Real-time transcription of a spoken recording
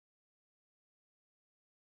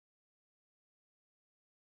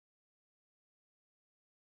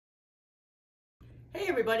Hey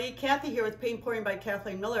everybody, Kathy here with Paint Pouring by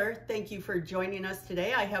Kathleen Miller. Thank you for joining us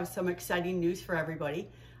today. I have some exciting news for everybody.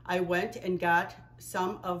 I went and got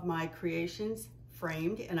some of my creations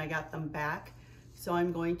framed and I got them back. So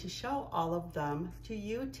I'm going to show all of them to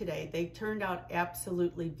you today. They turned out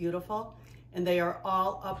absolutely beautiful and they are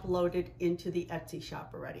all uploaded into the Etsy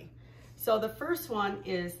shop already. So the first one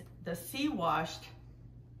is the Sea Washed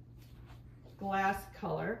Glass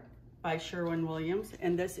Color by Sherwin-Williams,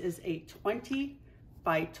 and this is a 20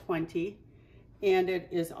 by 20, and it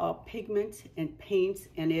is all pigments and paints,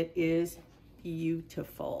 and it is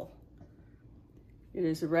beautiful. It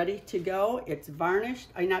is ready to go. It's varnished,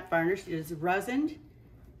 not varnished, it is resined,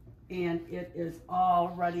 and it is all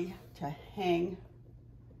ready to hang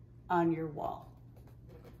on your wall.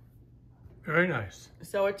 Very nice.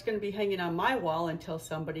 So it's going to be hanging on my wall until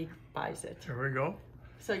somebody buys it. There we go.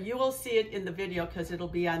 So you will see it in the video because it'll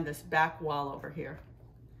be on this back wall over here.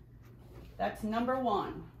 That's number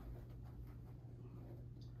one.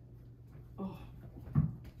 Oh.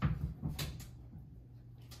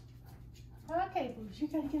 Okay, Bruce, you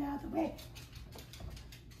gotta get out of the way.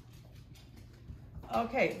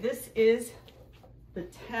 Okay, this is the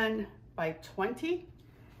 10 by 20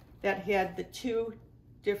 that had the two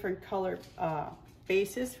different color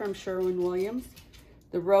bases from Sherwin-Williams.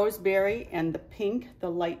 The roseberry and the pink, the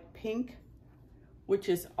light pink, which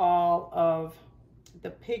is all of the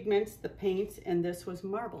pigments, the paints, and this was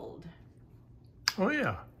marbled. Oh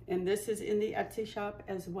yeah. And this is in the Etsy shop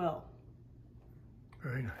as well.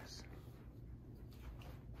 Very nice.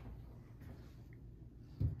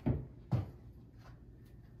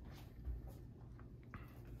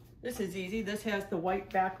 This is easy. This has the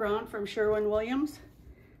white background from Sherwin-Williams.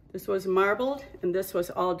 This was marbled, and this was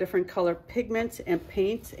all different color pigments and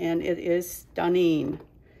paints, and it is stunning.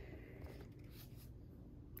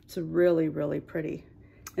 It's really, really pretty.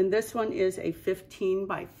 And this one is a 15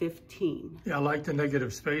 by 15. Yeah, I like the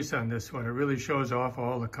negative space on this one. It really shows off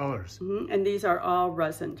all the colors. And these are all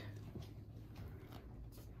resined.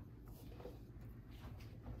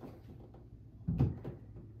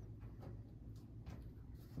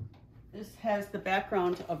 This has the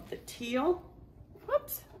background of the teal.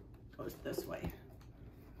 Whoops, goes this way.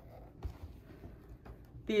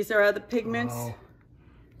 These are the pigments. Wow.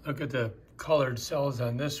 Look at the colored cells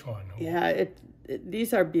on this one. Yeah,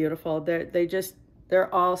 these are beautiful.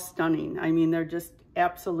 They're all stunning. I mean, they're just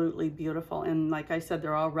absolutely beautiful. And like I said,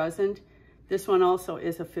 they're all resined. This one also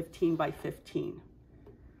is a 15 by 15.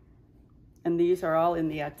 And these are all in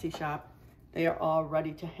the Etsy shop. They are all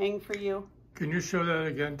ready to hang for you. Can you show that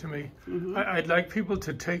again to me? I'd like people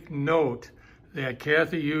to take note that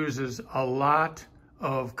Kathy uses a lot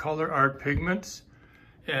of color art pigments,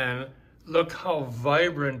 and look how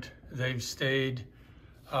vibrant they've stayed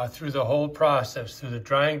through the whole process, through the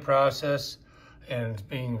drying process and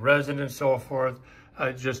being resin and so forth.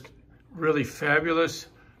 Just really fabulous,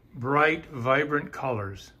 bright, vibrant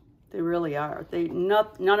colors. They really are.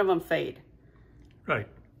 None of them fade. Right.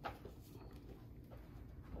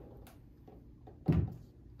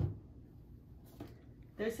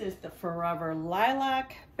 This is the Forever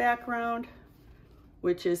Lilac background,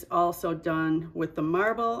 which is also done with the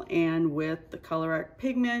marble and with the color art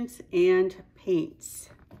pigments and paints.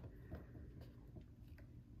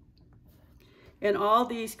 And all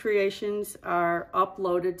these creations are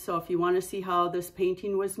uploaded, so if you want to see how this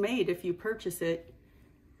painting was made, if you purchase it,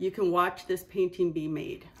 you can watch this painting be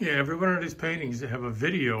made. Yeah, every one of these paintings, they have a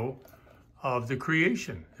video of the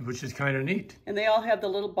creation, which is kind of neat. And they all have the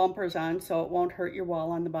little bumpers on, so it won't hurt your wall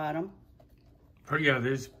on the bottom. Yeah,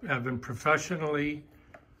 these have been professionally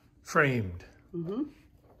framed.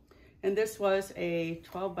 And this was a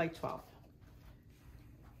 12 by 12.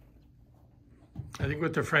 I think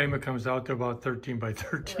with the frame, it comes out to about 13 by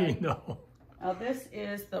 13, Right. though. Now this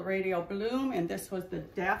is the Radio Bloom, and this was the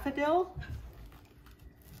Daffodil.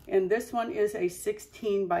 And this one is a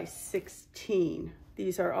 16 by 16.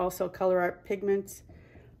 These are also color art pigments.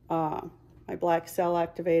 My black cell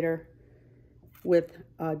activator with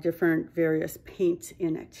different various paints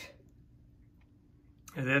in it.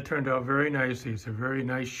 And that turned out very nicely. It's a very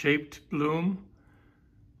nice shaped bloom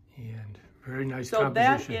and very nice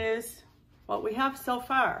composition. So that is what we have so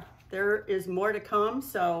far. There is more to come,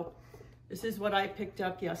 so this is what I picked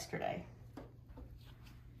up yesterday.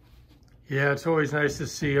 Yeah, it's always nice to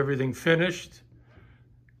see everything finished,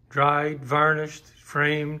 dried, varnished,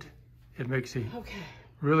 framed. It makes it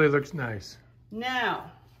really looks nice.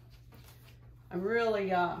 Now, I'm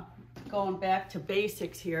really going back to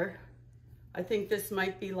basics here. I think this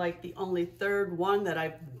might be like the only third one that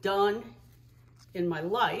I've done in my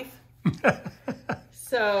life.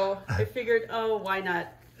 So I figured, oh, why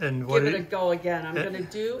not And give it a go again. I'm going to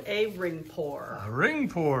do a ring pour. A ring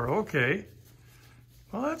pour, okay.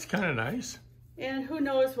 Well, that's kind of nice. And who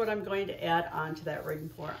knows what I'm going to add on to that ring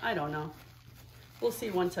pour. I don't know. We'll see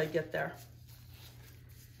once I get there.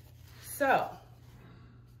 So,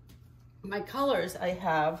 my colors, I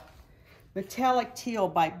have Metallic Teal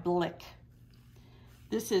by Blick.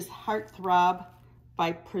 This is Heartthrob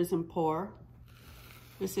by Prism Pour.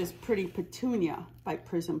 This is Pretty Petunia by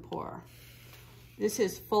Prism Pour. This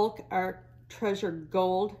is Folk Art Treasure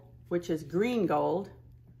Gold, which is green gold.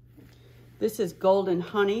 This is Golden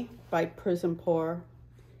Honey by Prism Pour.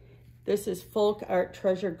 This is Folk Art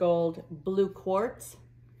Treasure Gold Blue Quartz.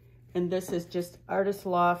 And this is just Artist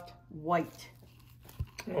Loft White.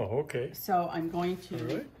 Oh, okay. So I'm going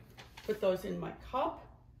to put those in my cup.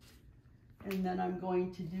 And then I'm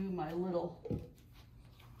going to do my little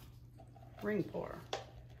ring pour.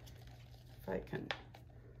 If I can,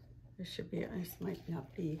 this might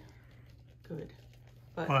not be good,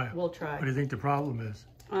 but Why? We'll try. What do you think the problem is?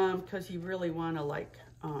 Because you really want to like,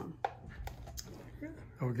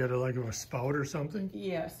 Or get it like a spout or something?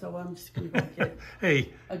 yeah, so I'm just going to get hey,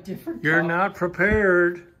 a different you're cup. not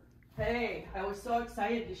prepared. Hey, I was so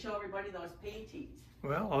excited to show everybody those paintings.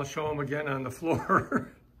 Well, I'll show them again on the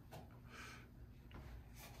floor.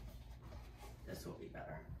 This will be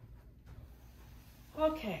better.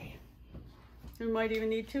 Okay. We might even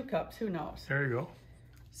need 2 cups, who knows? There you go.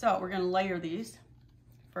 So we're going to layer these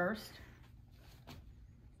first.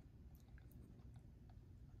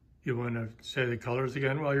 You want to say the colors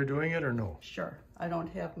again while you're doing it or no? Sure. I don't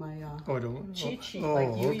have my cheat sheet oh,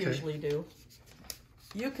 like you okay. usually do.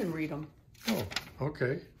 You can read them. Oh,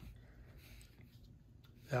 okay.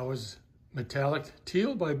 That was Metallic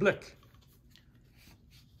Teal by Blick.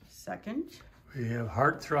 Second. We have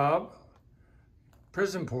Heartthrob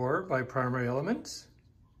Prism Pour by Primary Elements.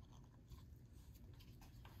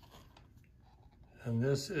 And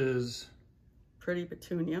this is Pretty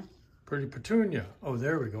Petunia. Pretty Petunia. Oh,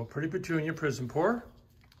 there we go. Pretty Petunia Prism Pour.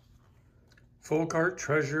 Folk Art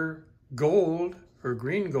Treasure Gold, or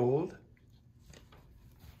Green Gold.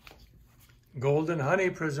 Golden Honey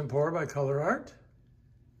Prism Pour by Color Art.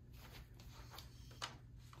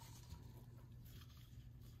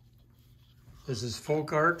 This is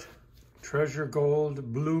Folk Art Treasure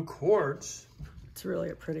Gold Blue Quartz. It's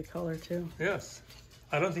really a pretty color too. Yes.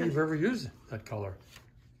 I don't think you've ever used that color.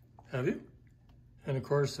 Have you? And of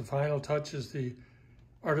course, the final touch is the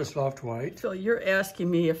Artist Loft White. So you're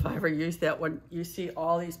asking me if I ever use that when you see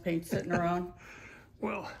all these paints sitting around?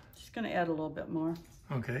 Well. Just going to add a little bit more.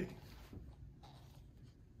 Okay.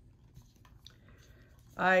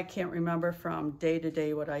 I can't remember from day to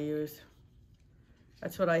day what I use.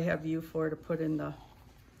 That's what I have you for, to put in the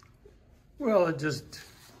Well, it just...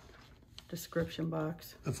 description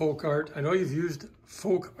box. The folk art. I know you've used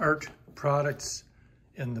folk art products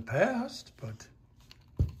in the past, but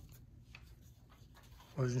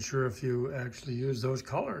wasn't sure if you actually used those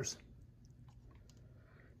colors.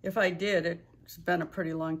 If I did, it's been a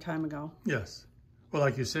pretty long time ago. Yes. Well,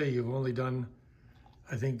 like you say, you've only done,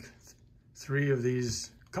 I think, 3 of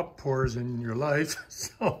these cup pours in your life.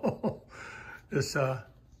 So this,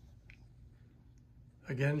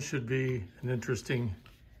 again, should be an interesting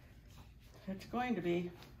It's going to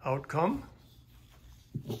be. outcome.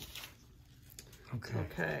 Okay.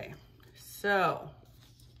 Okay. So,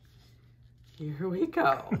 here we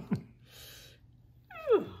go.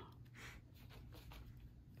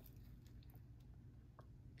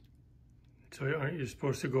 So aren't you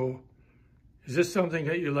supposed to go, is this something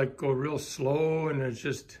that you like go real slow and it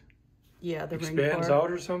just Yeah, the ring expands pour.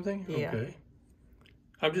 out or something? Yeah. Okay.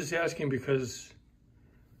 I'm just asking because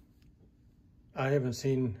I haven't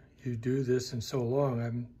seen you do this in so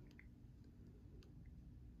long.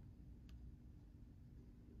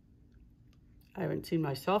 I haven't seen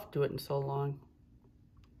myself do it in so long.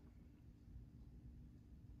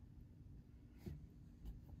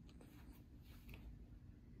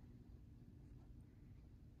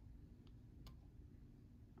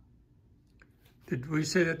 Did we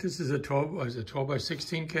say that this is a 12, was it 12 by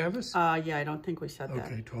 16 canvas? Yeah, I don't think we said that.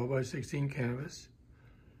 Okay, 12 by 16 canvas.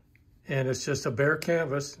 And it's just a bare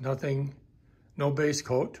canvas, nothing, no base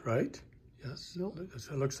coat, right? Yes, Nope. That's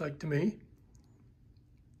what it looks like to me.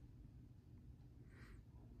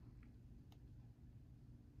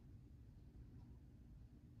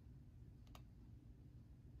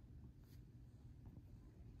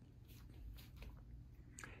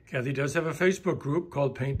 Kathy does have a Facebook group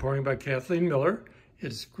called Paint Pouring by Kathleen Miller.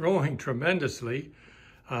 It's growing tremendously.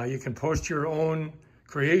 You can post your own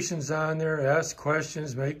creations on there, ask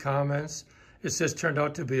questions, make comments. It's just turned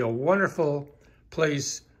out to be a wonderful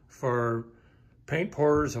place for paint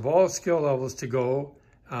pourers of all skill levels to go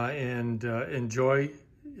and enjoy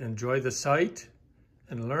the site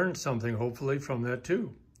and learn something hopefully from that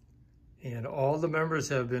too. And all the members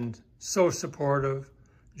have been so supportive,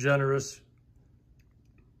 generous.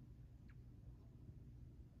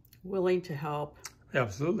 Willing to help.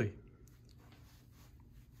 Absolutely.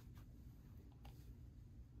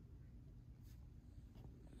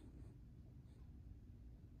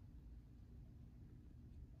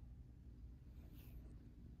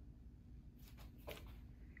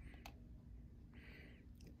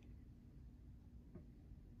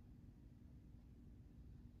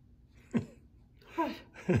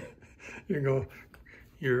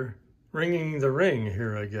 You're ringing the ring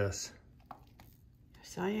here, I guess.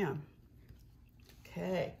 Yes, I am.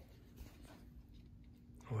 Okay.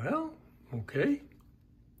 Well, okay.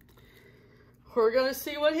 We're gonna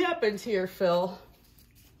see what happens here, Phil.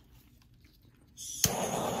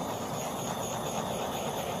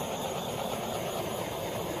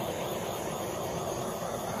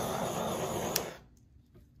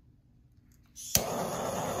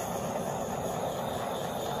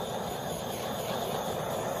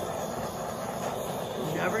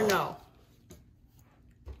 You never know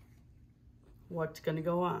what's gonna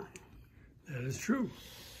go on. That is true.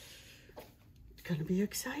 It's gonna be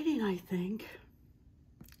exciting, I think.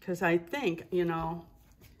 Because I think, you know,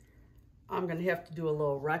 I'm gonna have to do a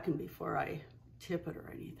little reckon before I tip it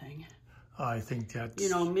or anything. I think that's... You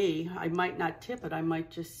know me, I might not tip it, I might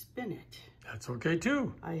just spin it. That's okay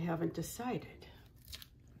too. I haven't decided.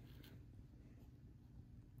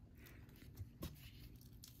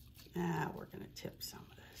 We're gonna tip some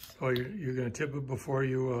of this. Oh, you're gonna tip it before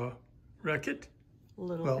you wreck it? A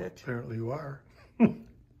little well, bit. Apparently you are.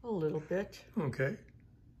 A little bit. Okay.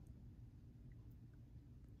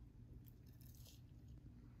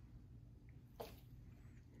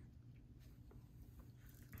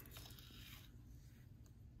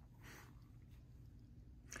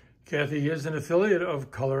 Kathy is an affiliate of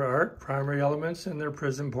Color Art, Primary Elements, and their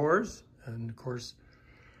Prism Pours. And of course,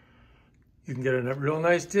 you can get a real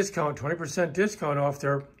nice discount, 20% discount off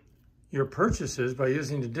your purchases by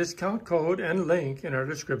using the discount code and link in our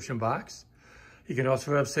description box. You can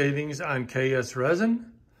also have savings on KS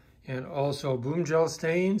resin and also Boom Gel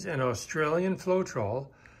stains and Australian Floetrol,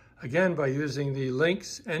 again, by using the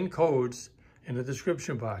links and codes in the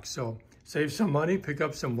description box. So save some money, pick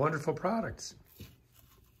up some wonderful products.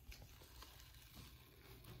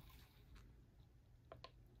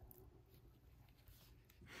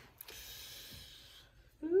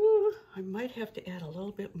 Ooh, I might have to add a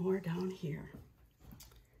little bit more down here.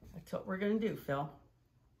 That's what we're gonna do, Phil.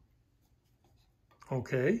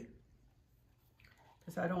 Okay.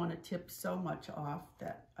 Because I don't want to tip so much off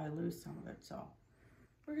that I lose some of it. So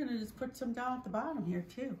we're gonna just put some down at the bottom here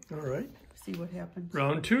too. All right. See what happens.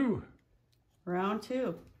 Round two. Round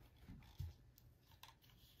two.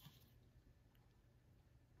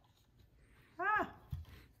 Ah.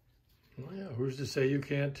 Well, yeah, who's to say you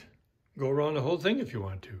can't go around the whole thing if you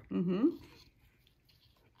want to? Mm-hmm.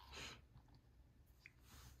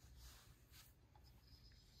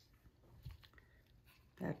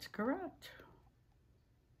 That's correct.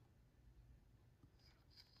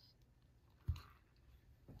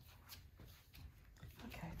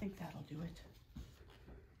 Okay, I think that'll do it.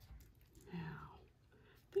 Now,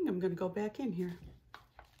 I think I'm going to go back in here.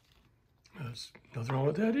 There's nothing wrong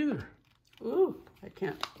with that either. Ooh, I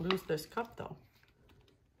can't lose this cup though.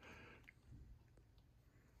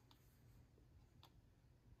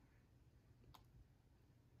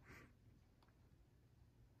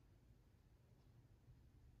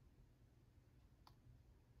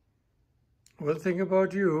 One thing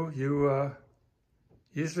about you, you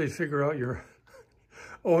usually figure out your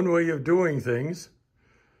own way of doing things.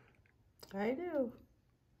 I do.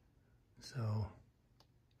 So,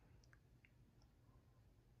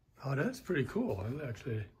 oh, that's pretty cool. I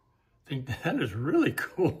actually think that is really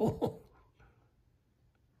cool.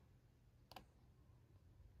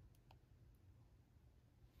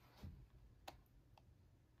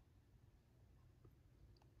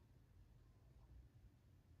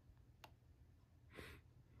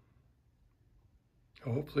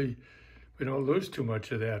 Hopefully we don't lose too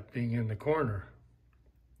much of that being in the corner.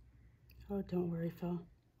 Oh, don't worry, Phil.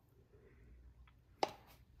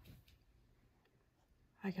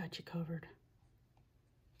 I got you covered.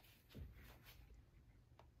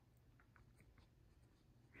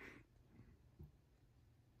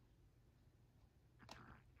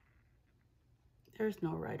 There's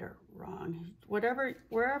no right or wrong.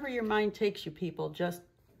 Wherever your mind takes you, people, just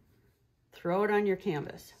throw it on your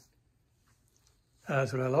canvas.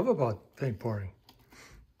 That's what I love about paint pouring.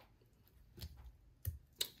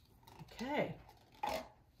 Okay.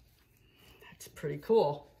 That's pretty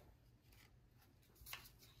cool.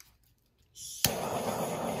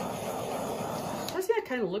 Doesn't that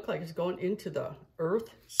kind of look like it's going into the earth?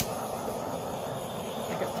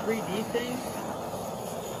 Like a 3D thing?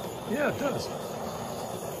 Yeah, it does.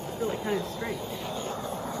 It's really kind of strange.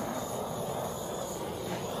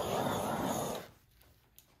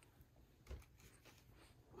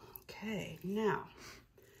 Okay, now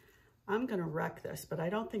I'm going to wreck this, but I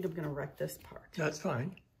don't think I'm going to wreck this part. That's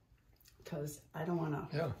fine. Because I don't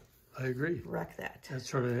want to I agree. wreck that. That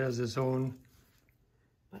sort of has its own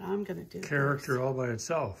But I'm going to do character this. all by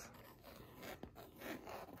itself.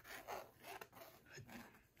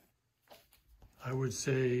 I would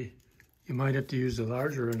say you might have to use the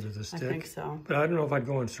larger end of the stick. I think so. But I don't know if I'd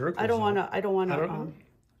go in circles. I don't want to.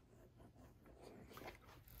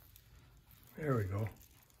 There we go.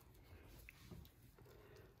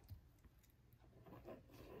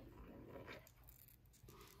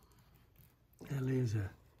 That leaves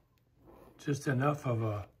just enough of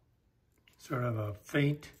a sort of a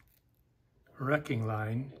faint wrecking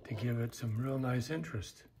line to give it some real nice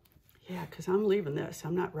interest. Yeah, because I'm leaving this.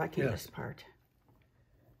 I'm not wrecking this part.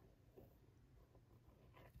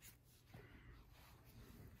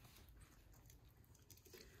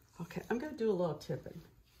 Okay, I'm going to do a little tipping.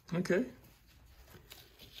 Okay.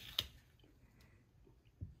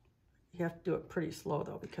 You have to do it pretty slow,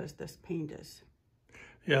 though, because this paint is...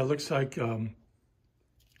 Yeah, it looks like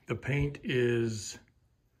the paint is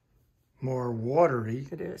more watery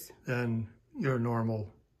It is. than your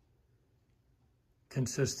normal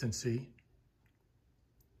consistency.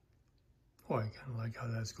 Oh, I kind of like how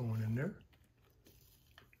that's going in there.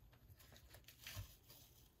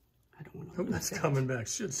 I don't want Oh, to. that's coming back.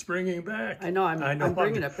 It's springing back. I know. I'm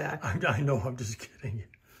bringing it back. I know. I'm just kidding you.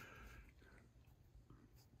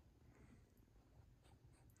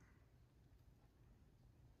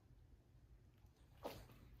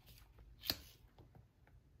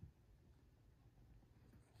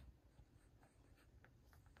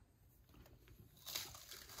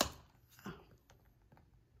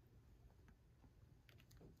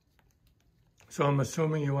 So I'm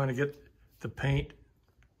assuming you want to get the paint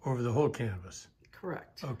over the whole canvas.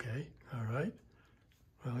 Correct. Okay. All right.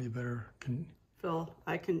 Well, you better. Phil,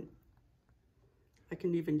 I can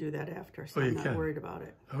even do that after, so I'm not worried about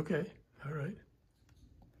it. Okay. All right.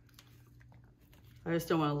 I just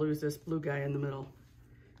don't want to lose this blue guy in the middle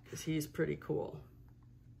because he's pretty cool.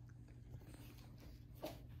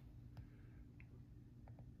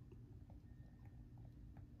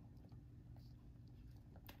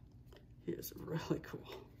 He is really cool.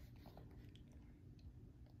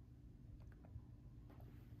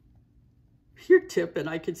 You're tipping.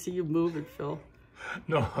 I can see you moving, Phil.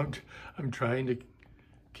 No, I'm trying to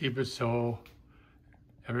keep it so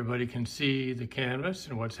everybody can see the canvas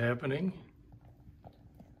and what's happening.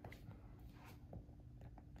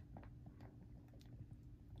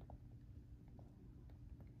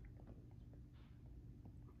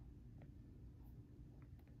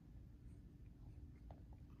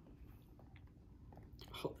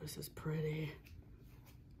 Oh, this is pretty.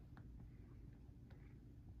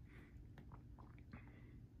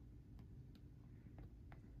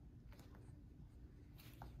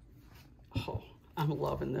 Oh, I'm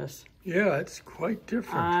loving this. Yeah, it's quite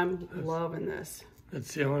different. I'm loving this.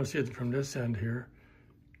 Let's see, I want to see it from this end here.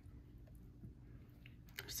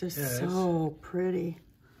 It's just so pretty.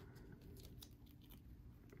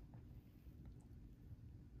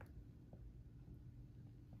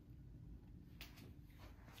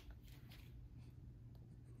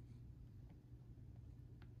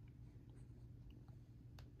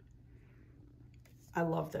 I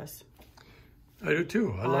love this. I do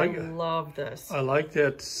too. I love this. I like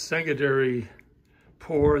that secondary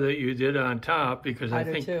pour that you did on top because I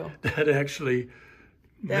think that actually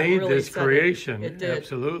made this creation. It did.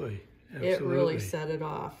 Absolutely. It really set it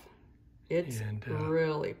off. It's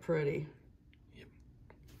really pretty.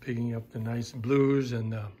 Picking up the nice blues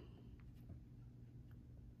and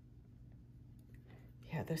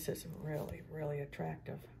yeah, this is really, really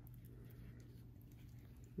attractive.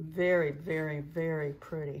 Very, very, very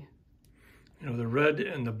pretty. You know, the red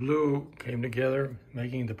and the blue came together,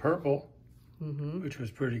 making the purple, which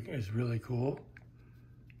was really cool.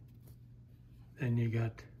 Then you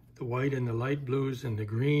got the white and the light blues and the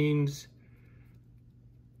greens,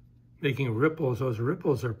 making ripples. Those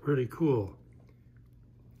ripples are pretty cool.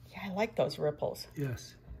 Yeah, I like those ripples.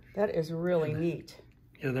 Yes. That is really neat.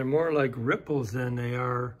 Yeah, they're more like ripples than they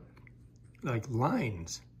are like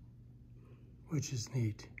lines, which is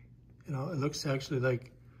neat. You know, it looks actually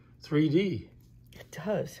like 3D. It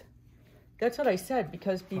does. That's what I said,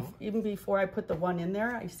 because even before I put the one in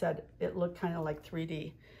there, I said it looked kind of like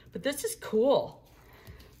 3D. But this is cool.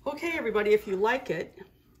 Okay, everybody, if you like it,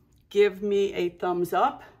 give me a thumbs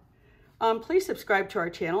up. Please subscribe to our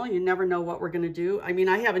channel. You never know what we're going to do. I mean,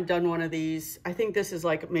 I haven't done one of these. I think this is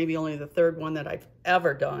like maybe only the third one that I've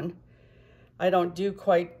ever done. I don't do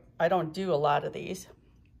a lot of these.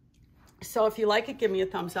 So if you like it, give me a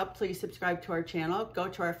thumbs up. Please subscribe to our channel. Go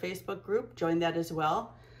to our Facebook group. Join that as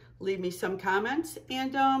well. Leave me some comments.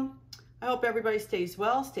 And I hope everybody stays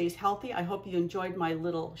well, stays healthy. I hope you enjoyed my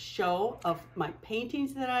little show of my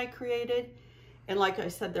paintings that I created. And like I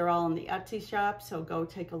said, they're all in the Etsy shop, so go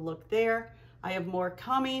take a look there. I have more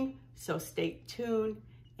coming, so stay tuned.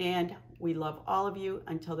 And we love all of you.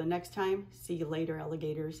 Until the next time, see you later,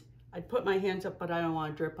 alligators. I'd put my hands up, but I don't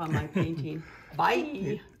want to drip on my painting.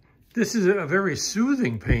 Bye. This is a very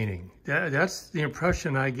soothing painting. That's the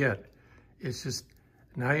impression I get. It's just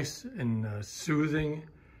nice and soothing,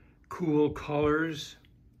 cool colors.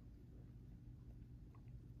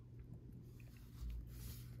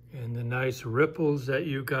 And the nice ripples that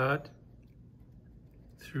you got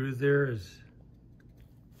through there is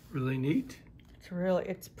really neat.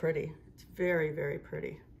 It's pretty. It's very, very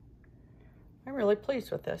pretty. I'm really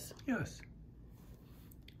pleased with this. Yes.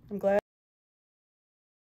 I'm glad.